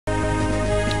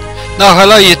Now,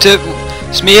 hello YouTube,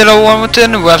 it's me, Hello112,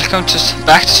 and welcome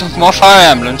back to some more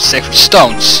Fire Emblem Sacred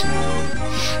Stones.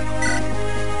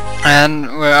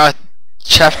 And we're at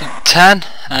chapter 10,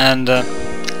 and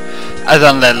I've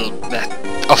done a little bit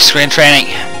off-screen training.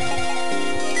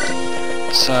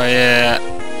 So yeah,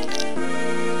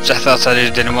 I thought that you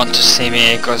didn't want to see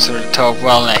me go through the top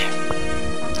well now.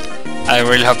 I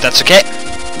really hope that's okay.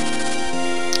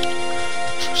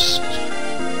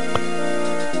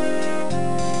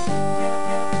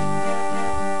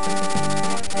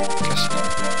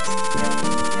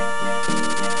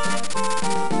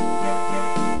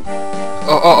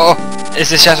 Oh, is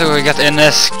this chapter where we got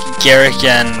Ines, Garrick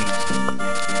and...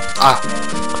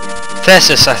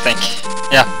 Thesis, I think.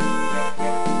 Yeah.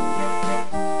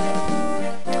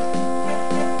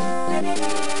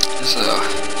 So...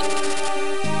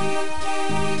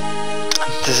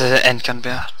 this is the end can be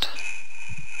out.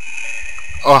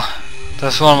 Oh,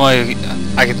 there's one more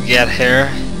I could get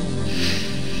here.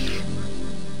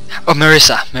 Oh,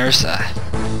 Marissa.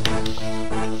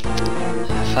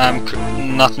 If I'm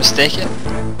not mistaken.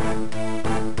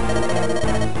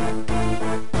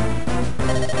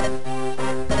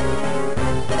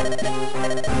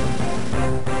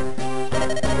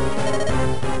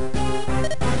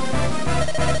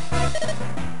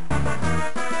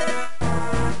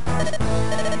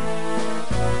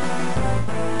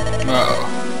 Whoa.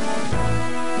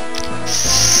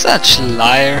 Such a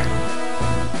liar.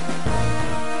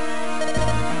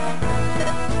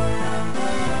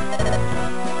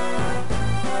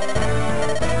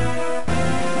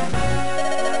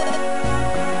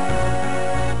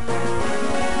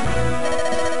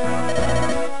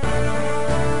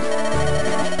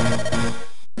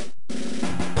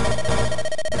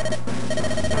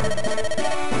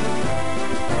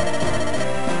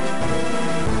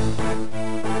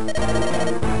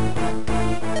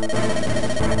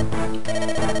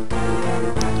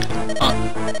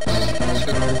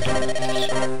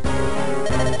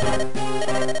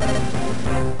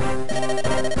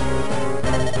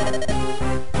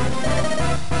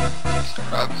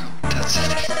 That's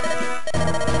it.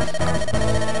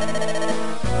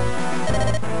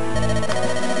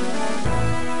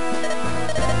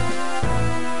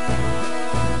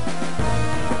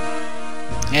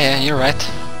 Yeah, you're right.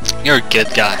 You're a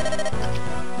good guy.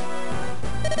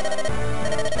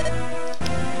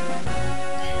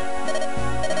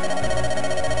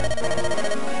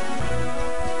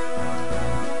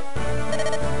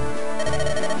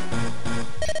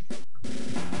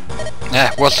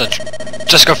 Yeah, what's it?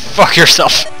 Just go fuck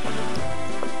yourself.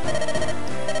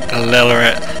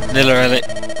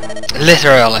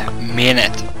 Literally mean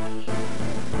it.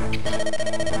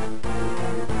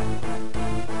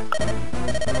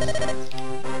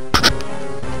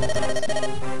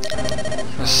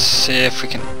 Let's see if we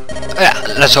can. Yeah,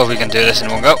 let's hope we can do this in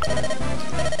one go.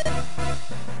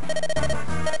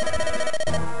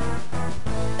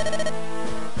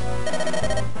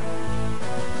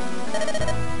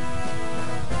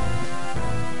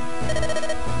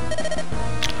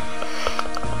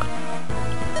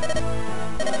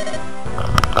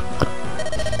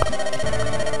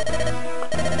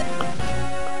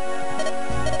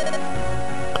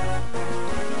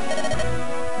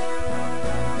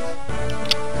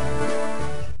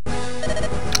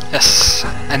 Yes,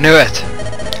 I knew it.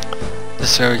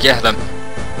 This is where we get them.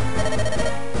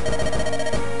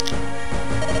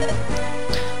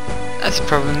 That's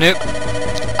probably new.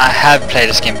 I have played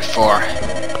this game before.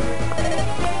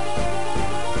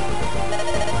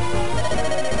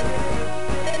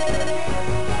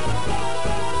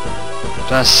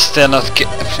 But I'm still not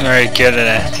very good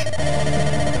at it.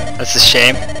 That's a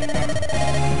shame.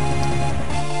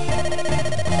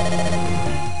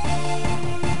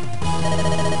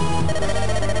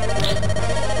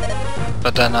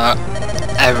 But then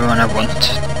everyone I want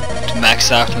to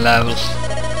max out levels.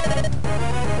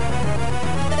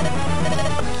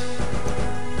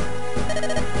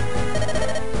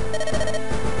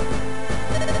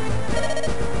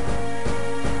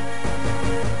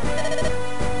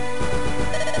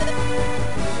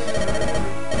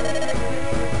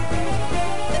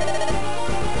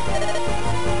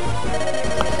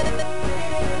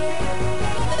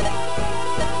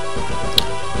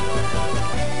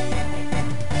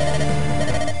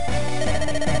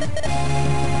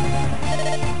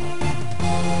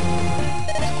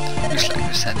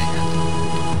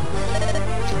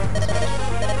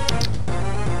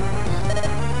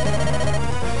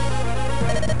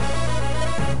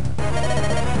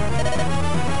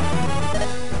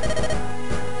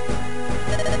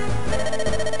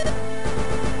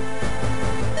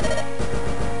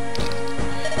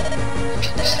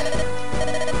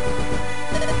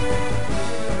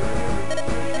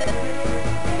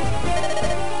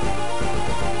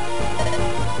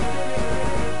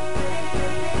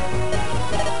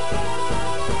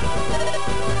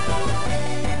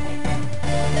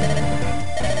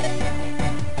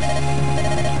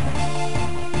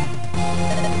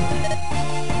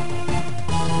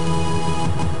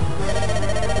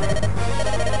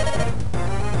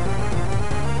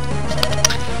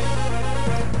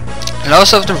 And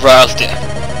also of the royalty.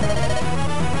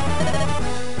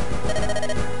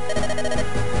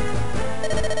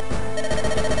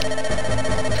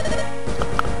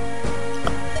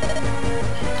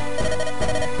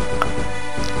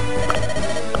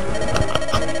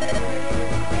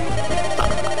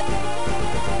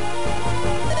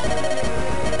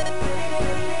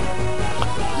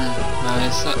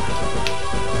 Nice.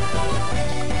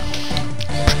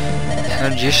 I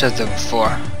haven't used that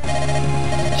before.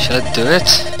 Should I do it?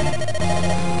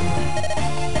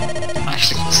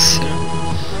 Actually consider.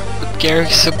 But Garrick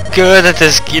is so good at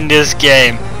this in this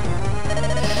game.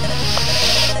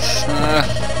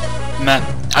 Man,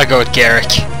 I'll go with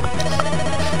Garrick.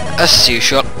 As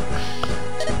usual.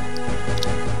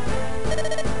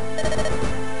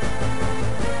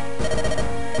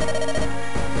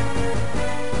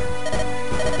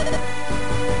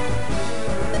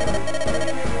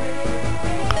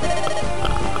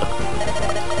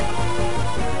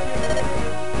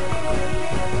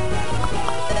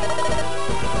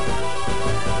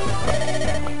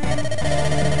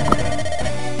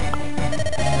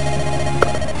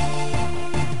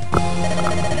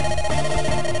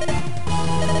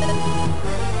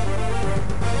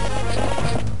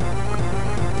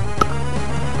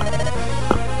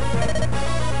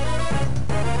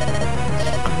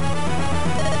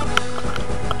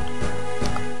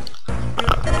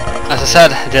 As I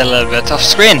said, I did a little bit of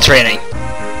screen training,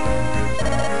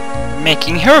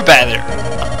 making her better.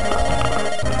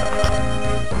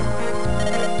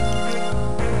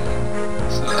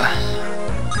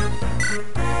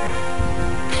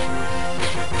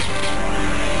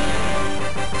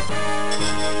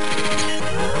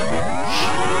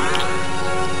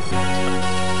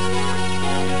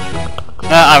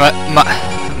 I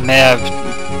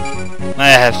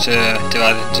may have to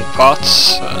divide it into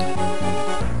parts.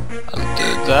 I'll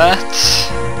do that.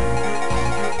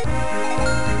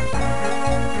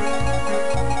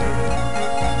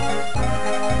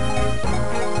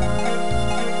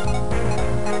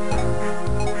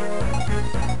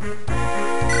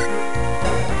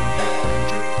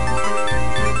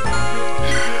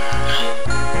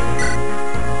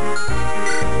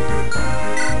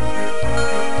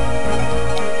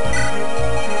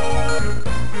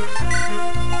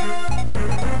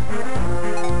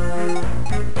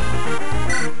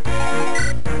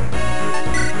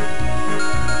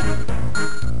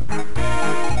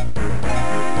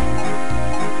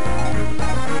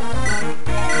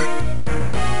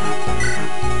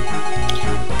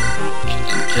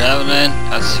 Javelin,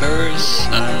 that's hers,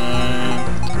 and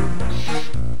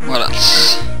what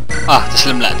else? Ah, the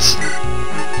slim lance.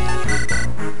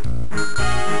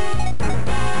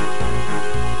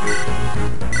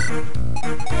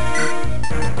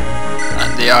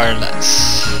 And the iron lance.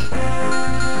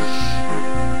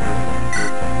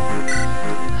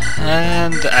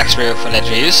 And the axe ray for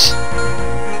later use.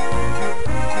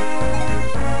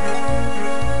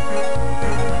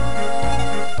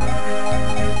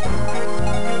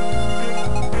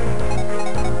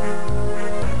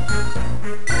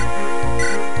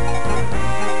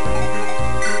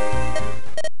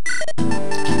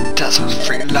 That's what's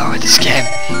freaking low at this game.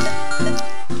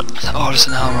 It's always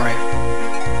an armory.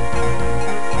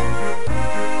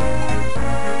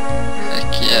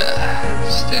 Heck yeah.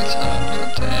 Still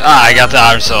something. Ah, I got the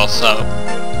iron sword, so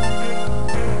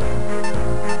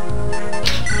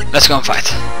let's go and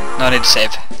fight. No need to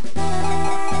save.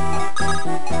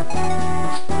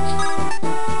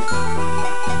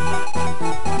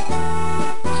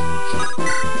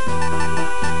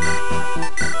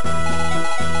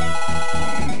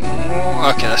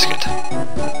 Okay, that's good.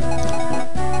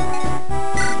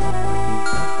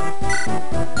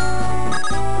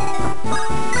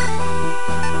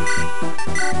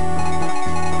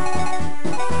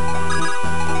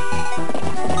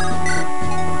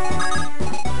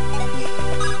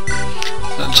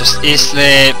 So just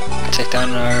easily take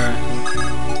down our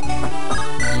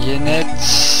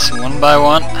units one by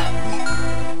one.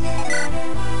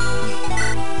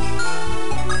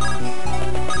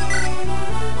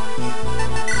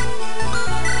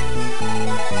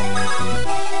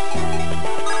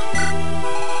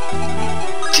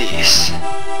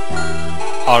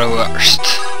 Are the worst.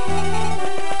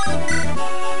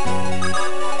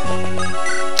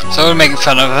 So we're making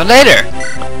fun of her later.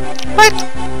 What?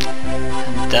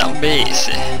 That'll be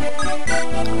easy.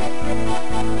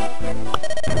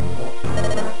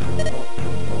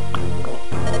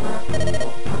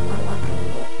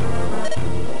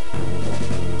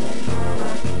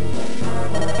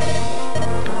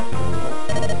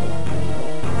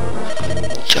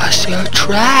 Just your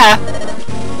trap.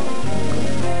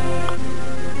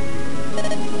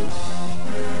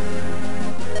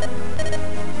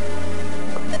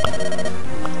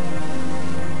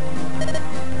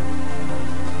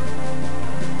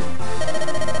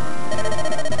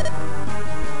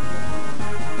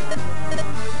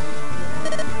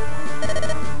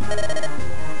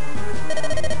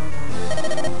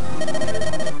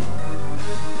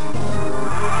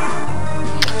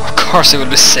 course it will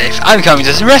be safe. I'm coming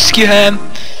to rescue him!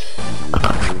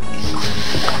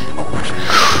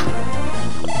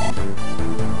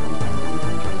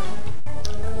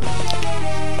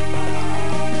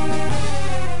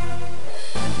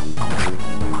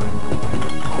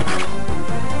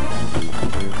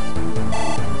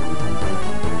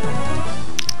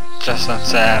 Just not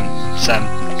Sam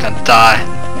can die.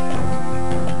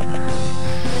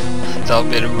 That'll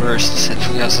be the worst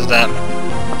because of them.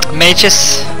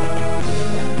 Mages.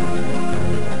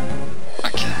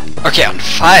 Okay, on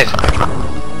 5.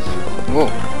 Whoa.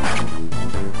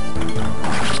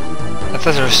 I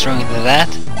thought they were stronger than that.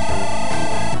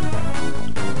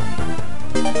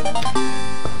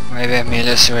 Maybe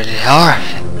Amelia's already are.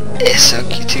 It's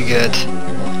okay, too good.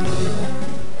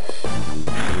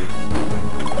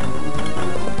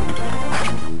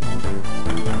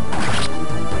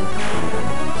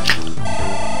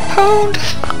 Hold.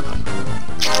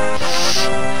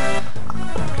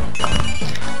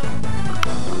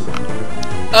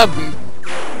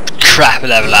 Crap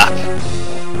level up.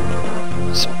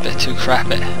 It's a bit too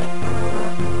crappy.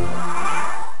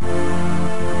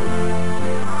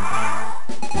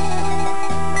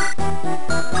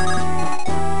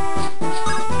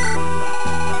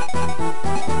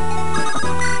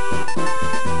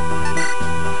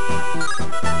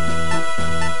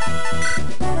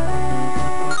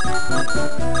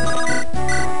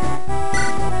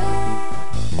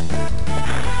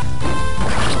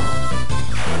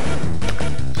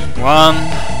 One.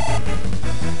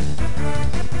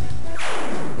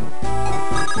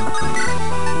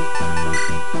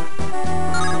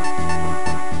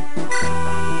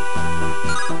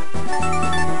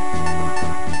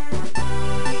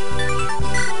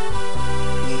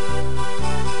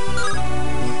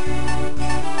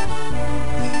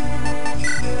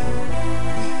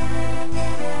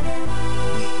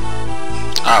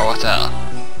 Ah, what the hell?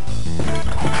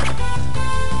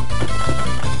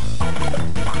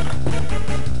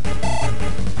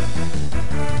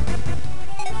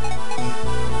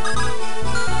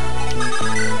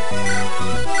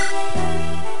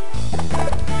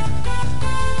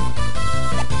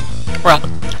 Well,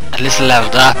 at least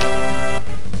leveled up.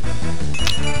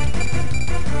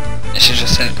 You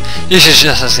should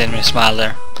just have seen me smile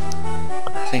there.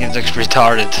 I think it looks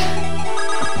retarded.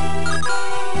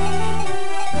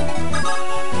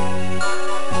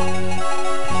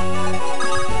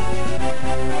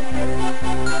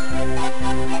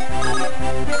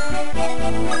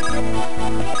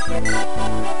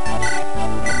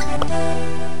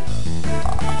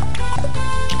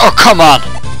 Oh, come on!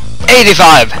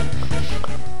 85!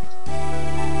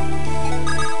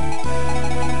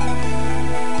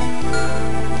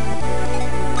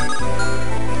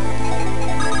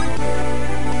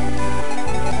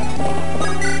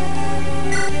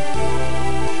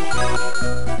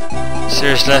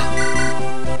 Seriously?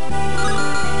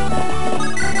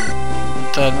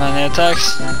 That many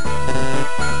attacks?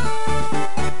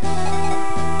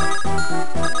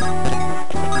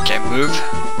 Okay, move.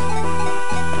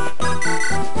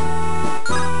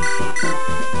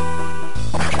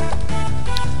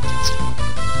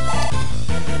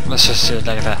 Let's just do it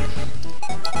like that.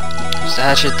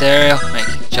 Stash it there,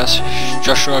 make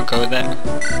Joshua go there.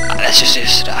 Let's just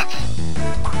use it up.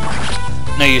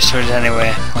 No use for it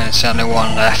anyway, when it's only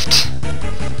one left.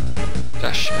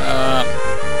 Joshua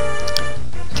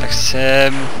attacks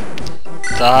him,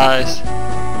 dies.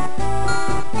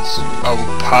 It's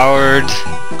overpowered.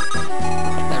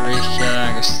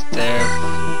 Enrique goes there.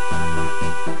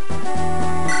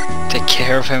 Take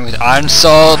care of him with Iron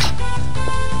Sword.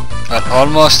 Well,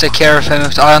 almost take care of him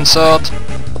with Iron Sword.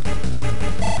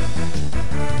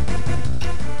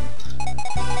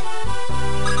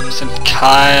 Send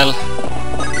Kyle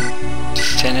to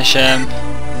finish him.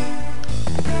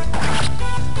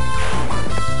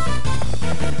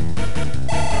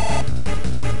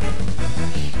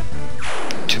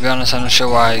 To be honest, I'm not sure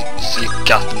why you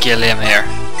got Gilliam here.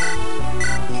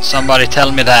 Somebody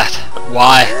tell me that.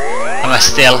 Why am I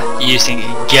still using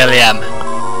Gilliam?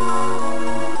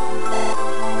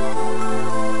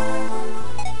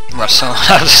 Well, someone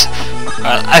else.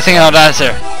 Well, I think I know the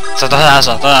answer. So don't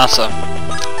answer.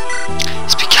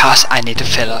 It's because I need to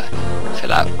fill out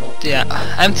the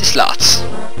empty slots.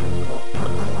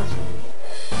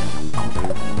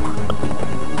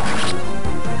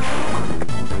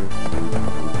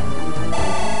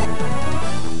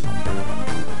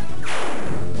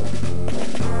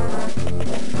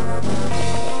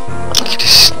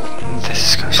 This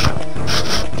is going slow.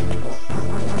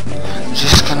 I'm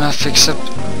just gonna fix up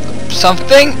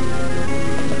something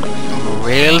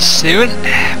real soon.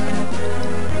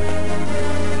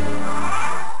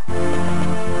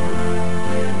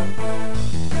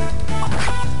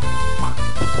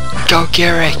 go,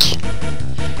 Garrick!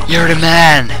 You're the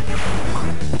man!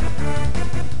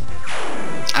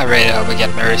 I really hope we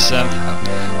get married soon.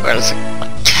 Where is it?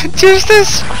 Can't use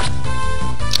this!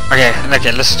 Okay,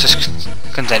 let's just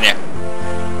continue.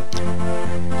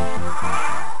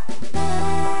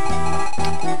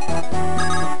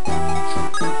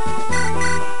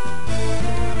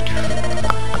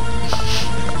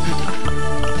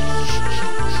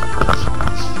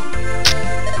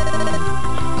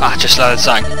 Just load the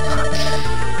song.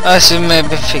 So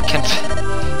maybe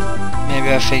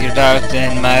I figured out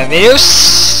in my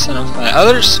videos and of my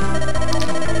others,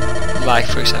 like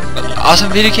for example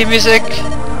awesome video game music.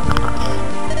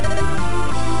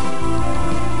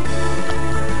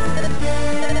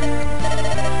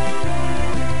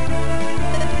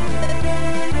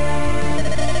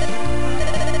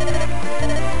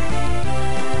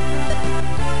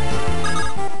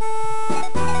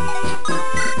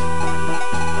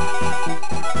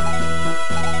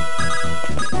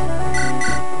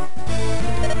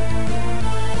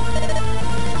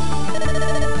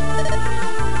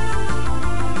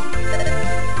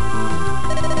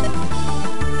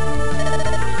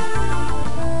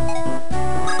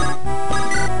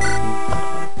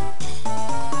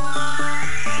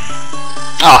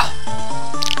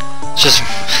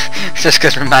 Just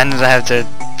got reminded I have to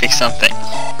fix something.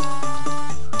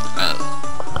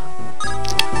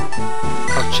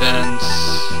 Options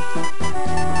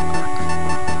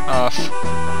off.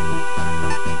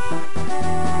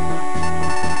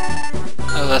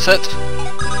 Oh, that's it.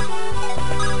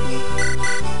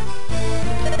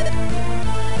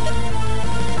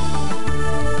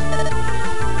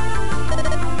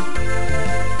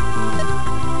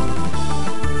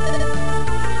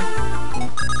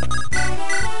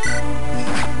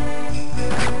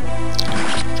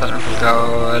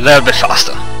 Go a little bit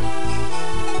faster.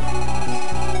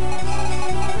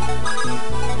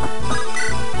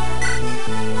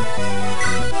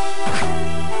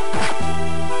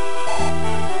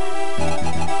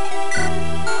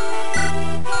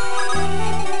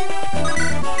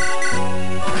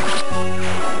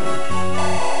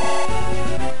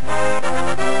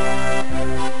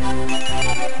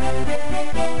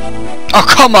 Oh,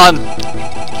 come on!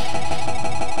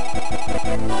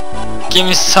 Give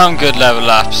me some good level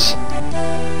ups.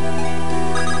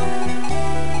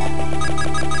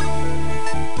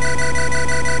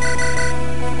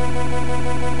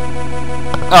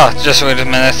 Oh, just wait a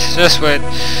minute. Just wait.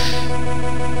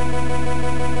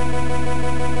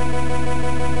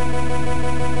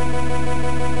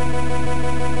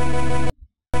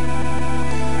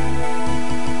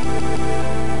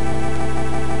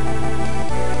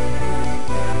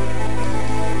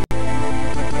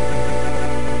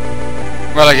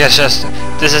 Well, I guess just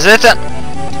this is it then.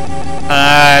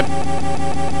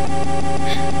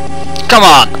 Come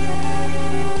on.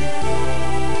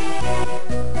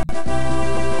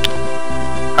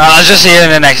 I'll just see you in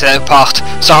the next part.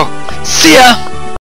 So, see ya.